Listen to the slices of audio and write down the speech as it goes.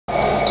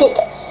Hey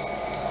guys.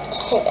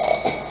 Hey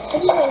guys.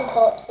 What do you mean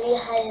part 3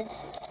 hide and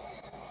seek?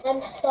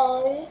 I'm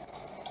sorry.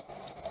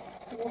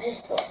 I'm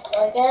just so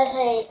sorry guys.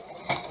 I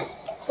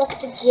fucked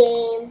the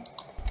game.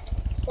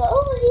 So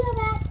over here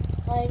back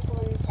like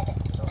 1 second.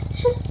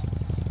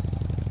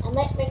 I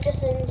might make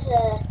this into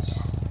a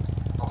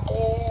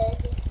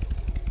big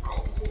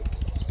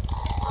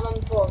I'm on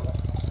board with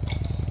it.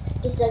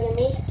 It's looking at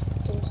me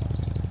and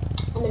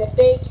I'm in a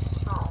big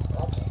house.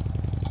 Okay.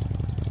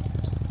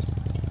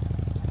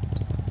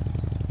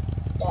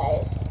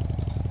 Guys,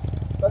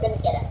 we're gonna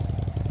get him.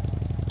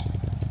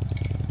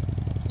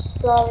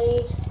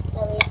 Sorry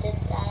that we did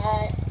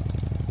that.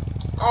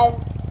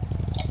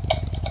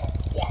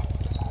 Yeah,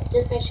 sorry.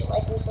 Just make sure you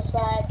like and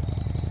subscribe.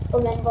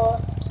 Remember,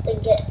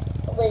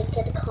 link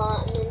in the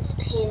comments,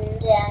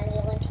 pinned down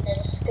the link in the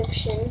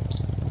description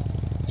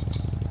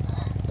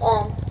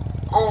of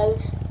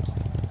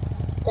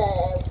the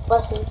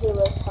person who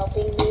was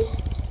helping me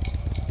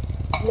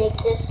make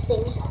this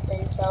thing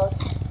happen. So,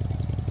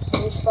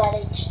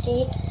 Slide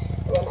HD,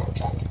 the one I'm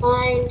trying to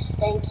find.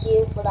 Thank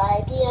you for the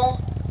idea.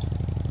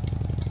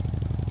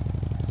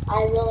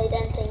 I really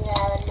didn't think that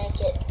I would make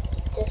it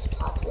this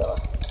popular.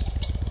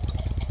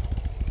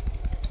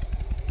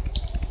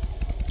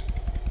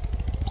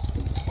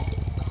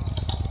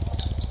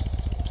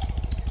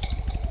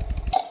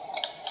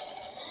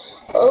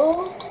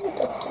 Oh,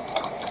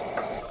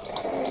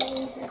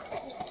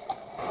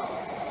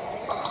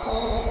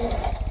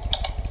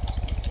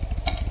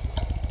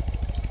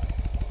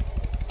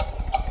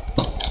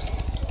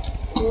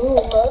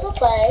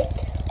 motorbike.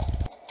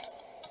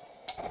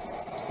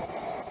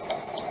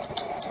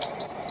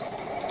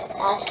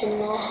 Back in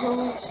the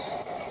house.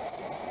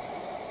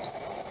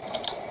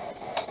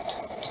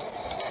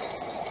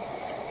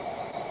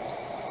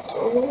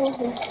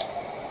 Ooh.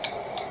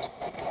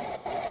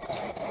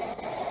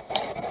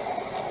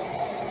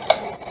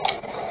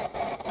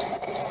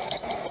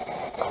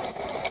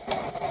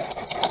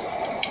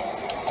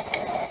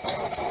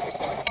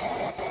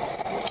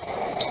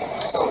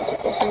 Someone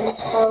took us in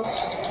this house.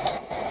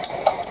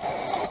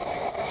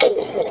 Hey,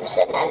 we were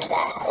sitting out of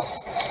that house.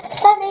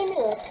 That made me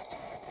look.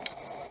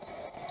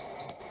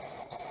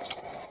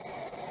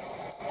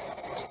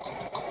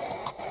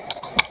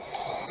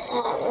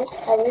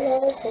 I would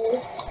never say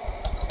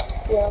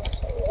the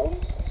opposite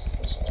was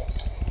suspicious.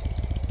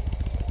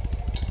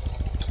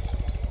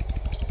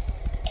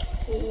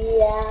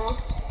 Yeah.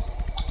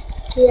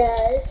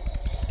 Yes.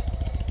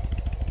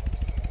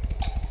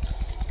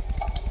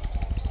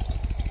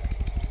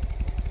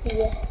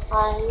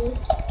 Behind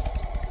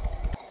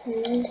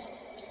me.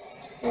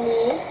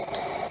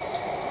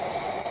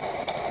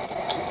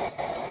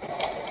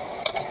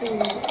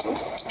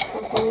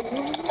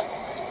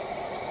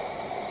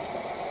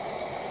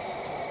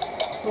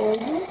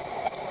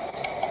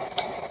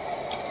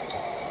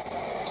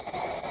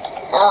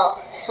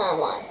 Oh,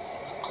 come on.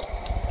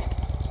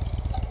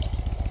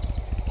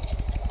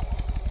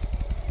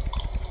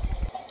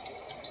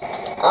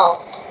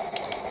 Oh,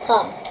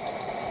 come.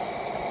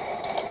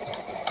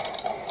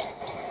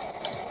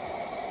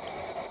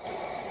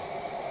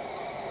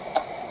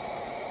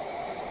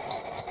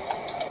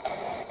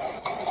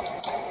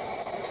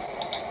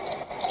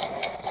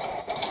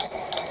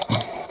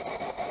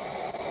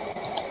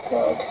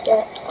 Go to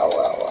get a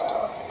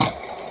LOL.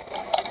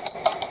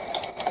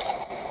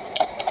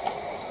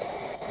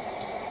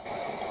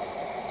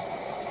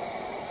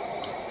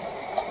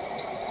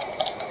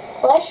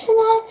 Question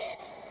mark?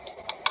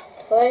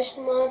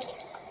 Question mark?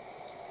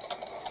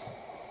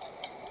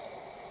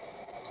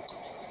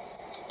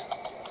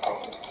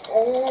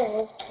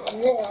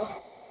 I'm there.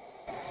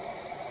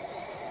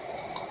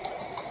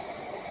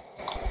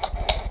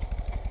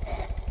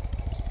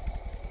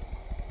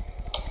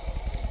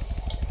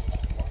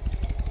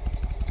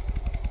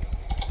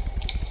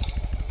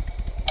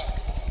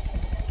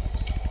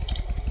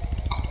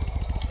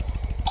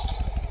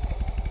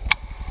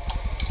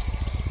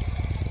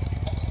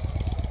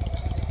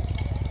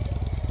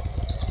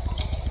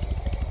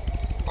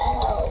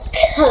 Oh,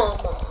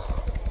 come on.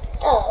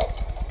 Oh,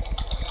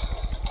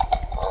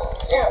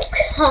 no,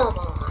 come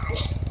on.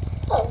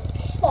 Oh,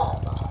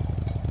 come on.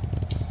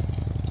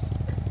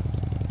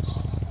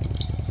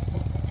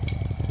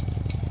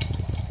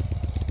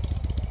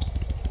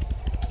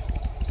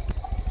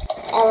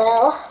 Hello,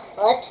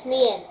 let me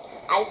in.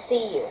 I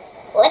see you.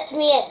 Let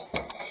me in.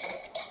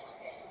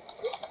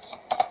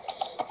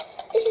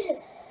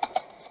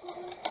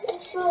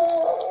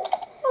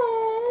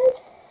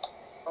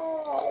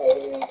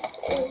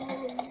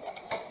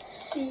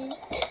 Seek.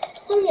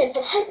 Let me in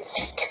for hide and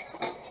seek.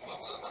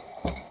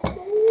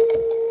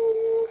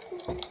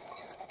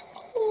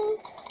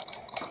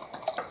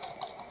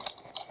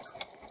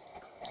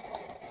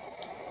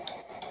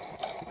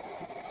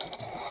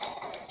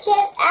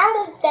 Get out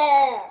of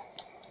there!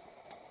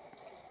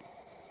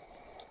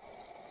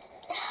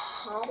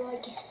 How do I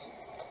get in?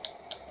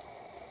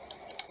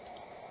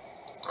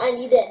 I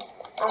need in.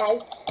 I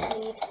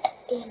need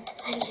in.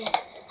 I need in.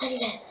 I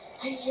need in.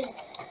 I need in.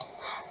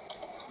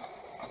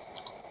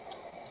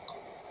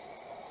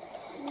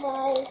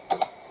 My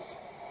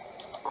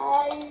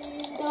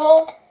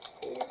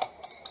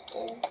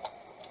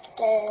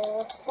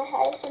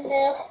this in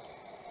there.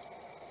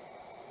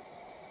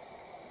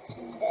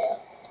 In there.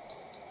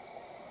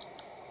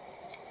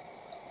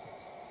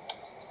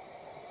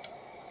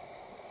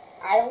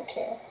 I don't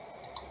care.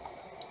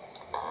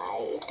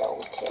 I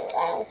don't care.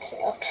 I don't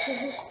care.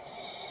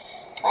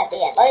 Let the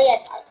end.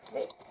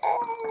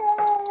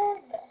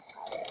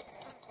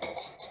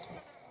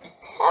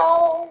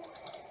 How?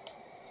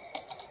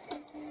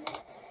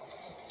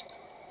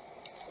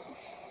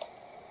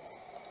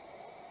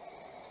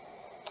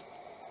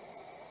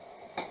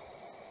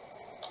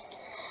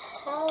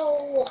 How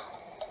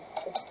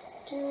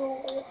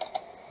do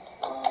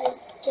I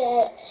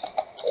get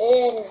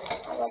in?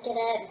 How do I get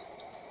in?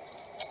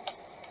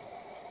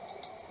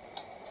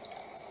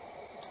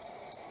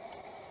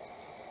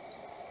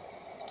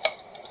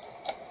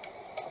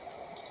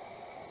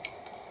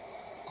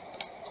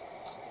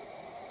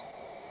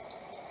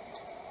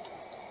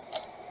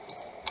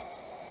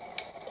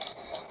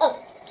 Oh,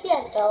 he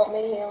has to help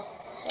me here.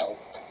 Help,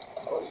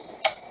 please.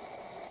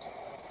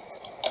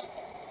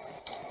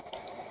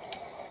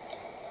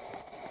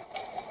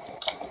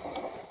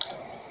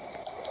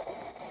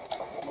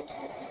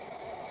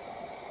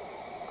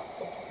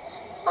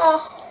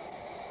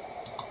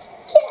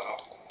 Get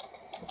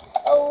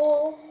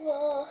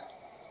over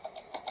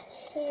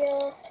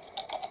here.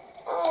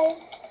 I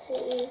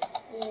see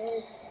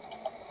you.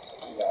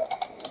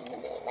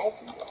 I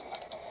see you.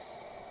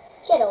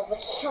 Get over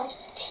here. I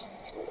see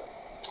you.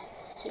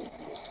 See you,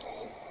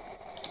 man.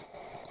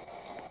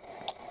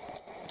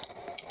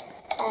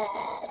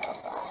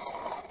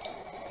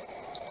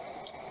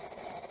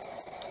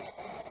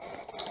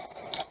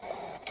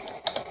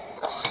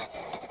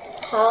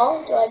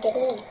 How do I get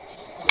in?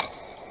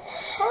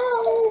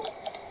 How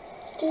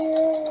do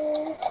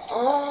I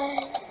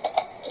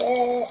get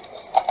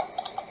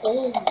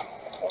in?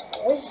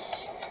 Please.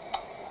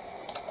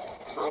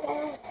 How do I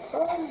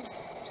come?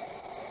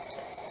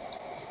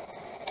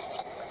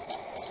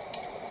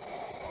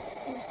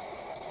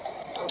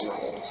 I'm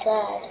not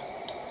inside.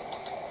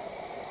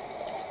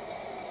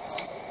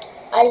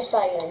 I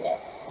saw you in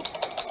there.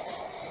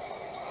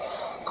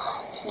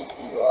 I'll keep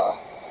you up.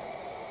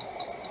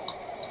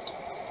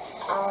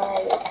 I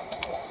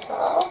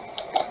saw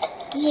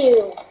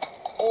you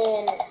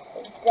in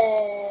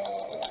there.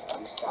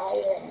 I'm sorry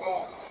you're in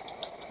there.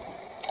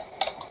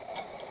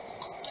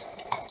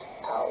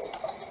 Oh.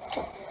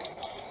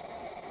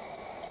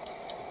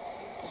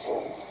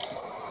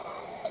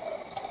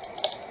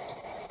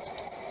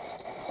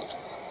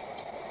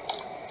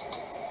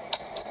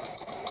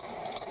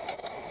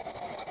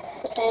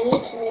 But I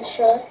need to make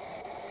sure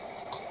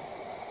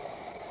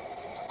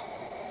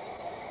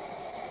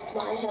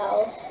my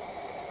house,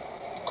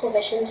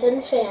 provisions,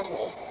 and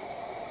family.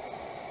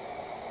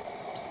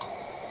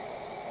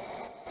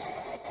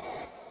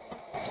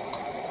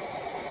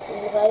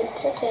 Invite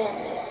to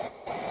family.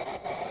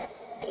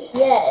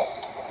 Yes,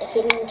 if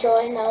you can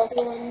join, I'll be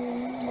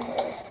on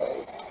number 3.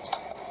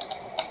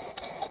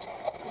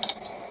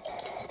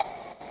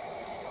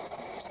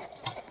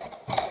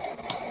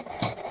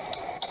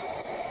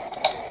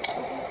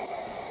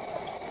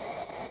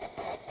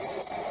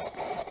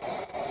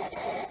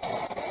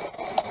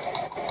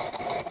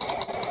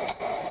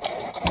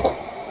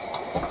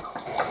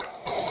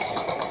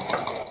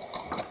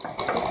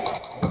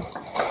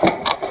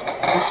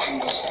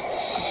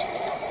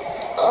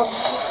 Oh,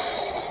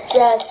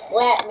 just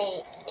let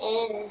me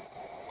in.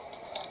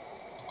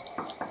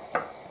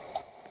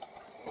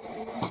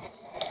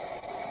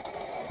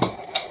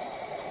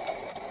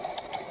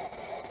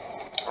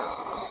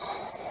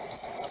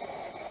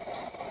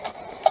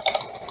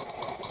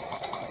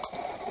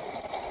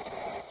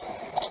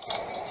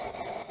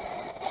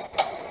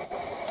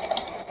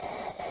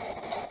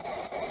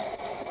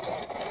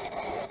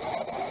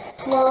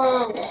 Come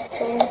on,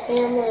 join the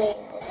family.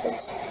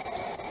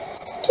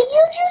 Can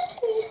you just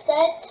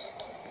reset?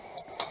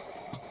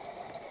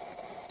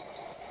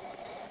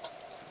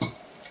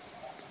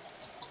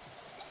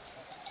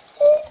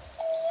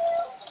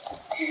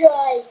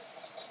 Just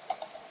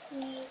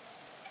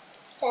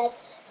reset.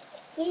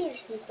 Please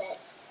reset.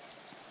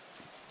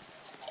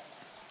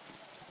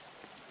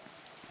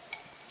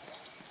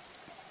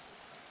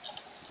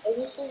 If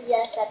this is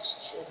yes, that's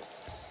true.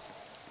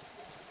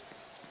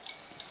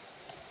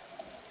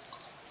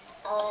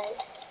 I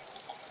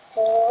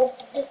heard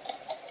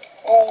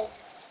a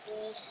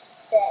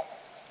reset.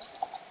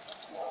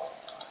 No,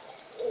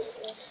 it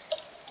is.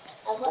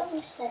 I heard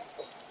reset.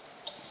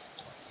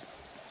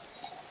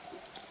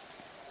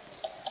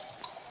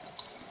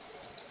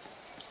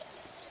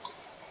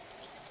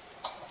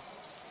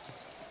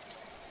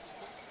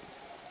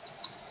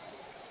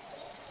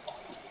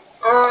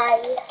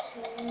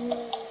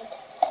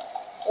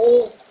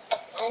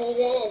 I need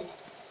in.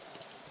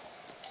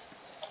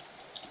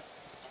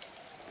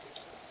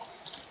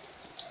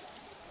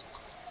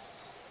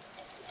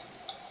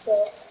 So,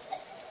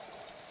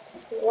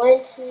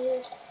 once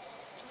you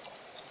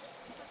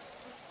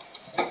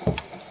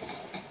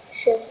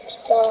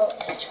shift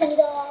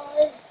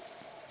 $20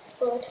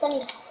 for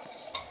 $20.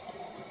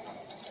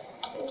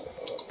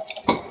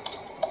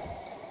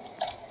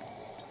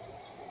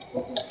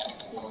 Plus,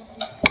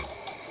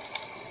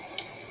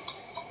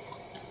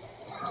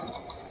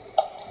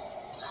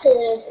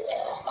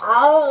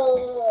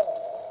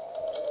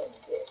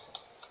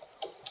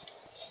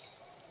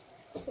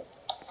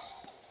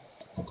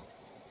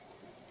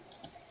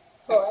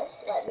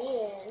 let me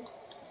in.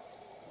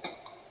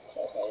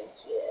 Okay, thank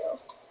you.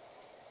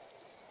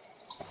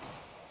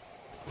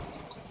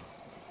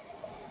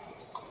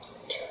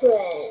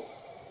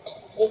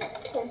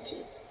 20.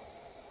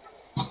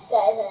 Guys, I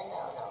don't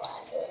know why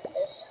I'm doing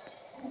this.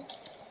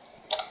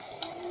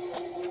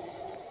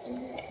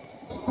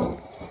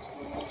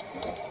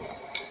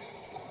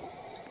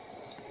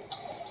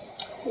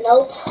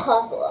 No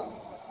problem.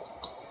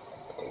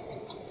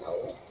 No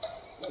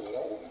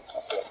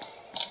problem.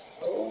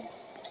 No.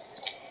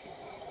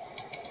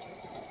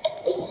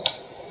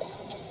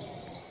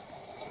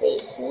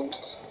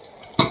 Basement.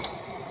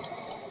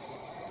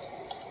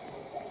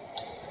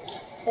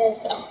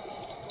 There's a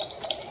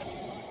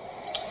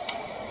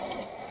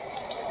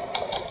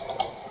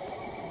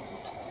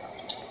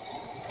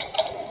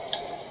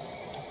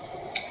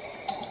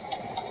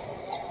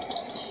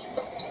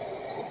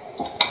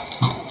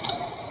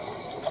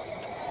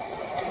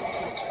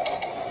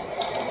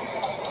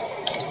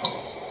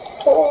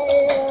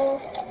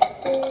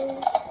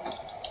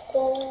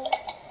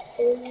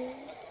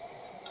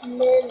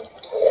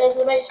there's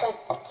the basement.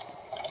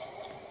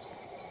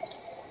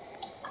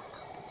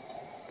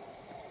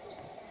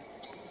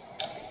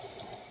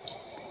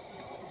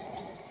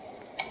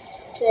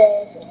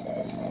 There's a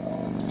safe one.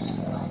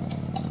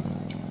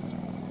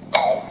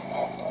 I've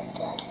never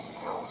done it.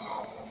 I don't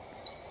have one.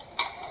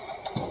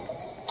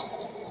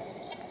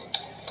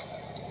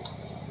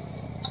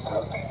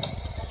 Okay.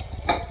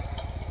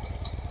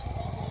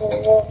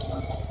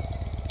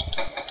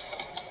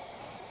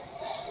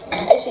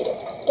 I see it.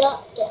 Yeah.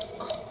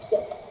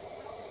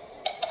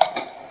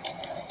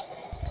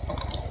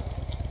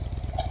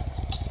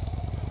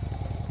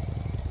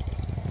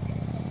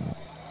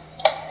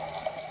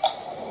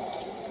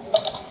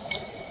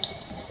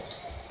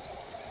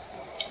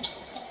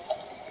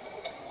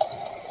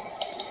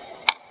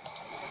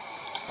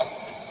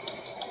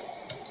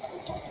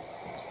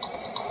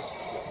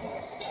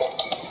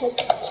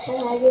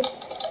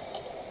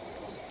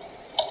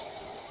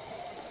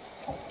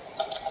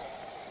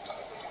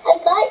 I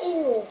got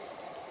you.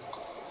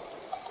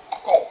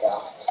 I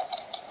got.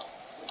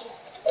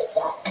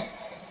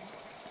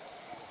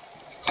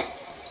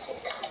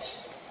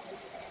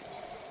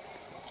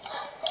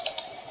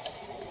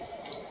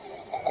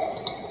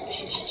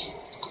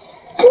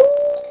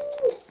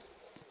 Woo!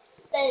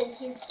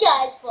 Thank you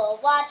guys for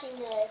watching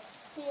the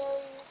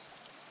series.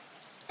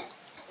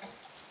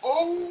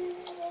 Ending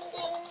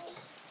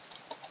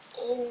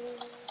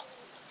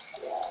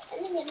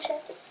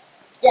interesting.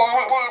 Da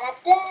da da da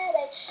da.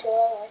 Make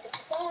sure like a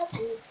song.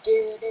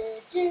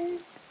 Do.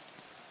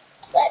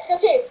 Let's go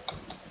too.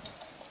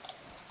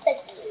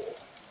 Thank you.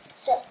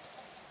 So,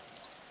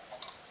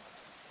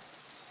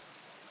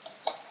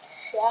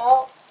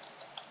 shout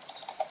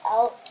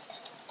out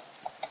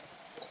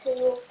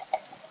to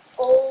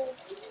all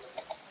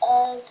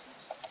of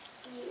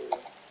you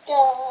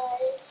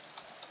guys.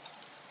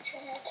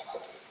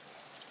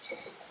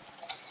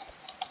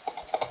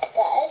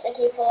 Guys, thank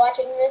you for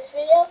watching this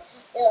video.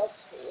 We'll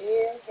see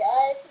you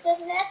guys in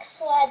the next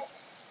one.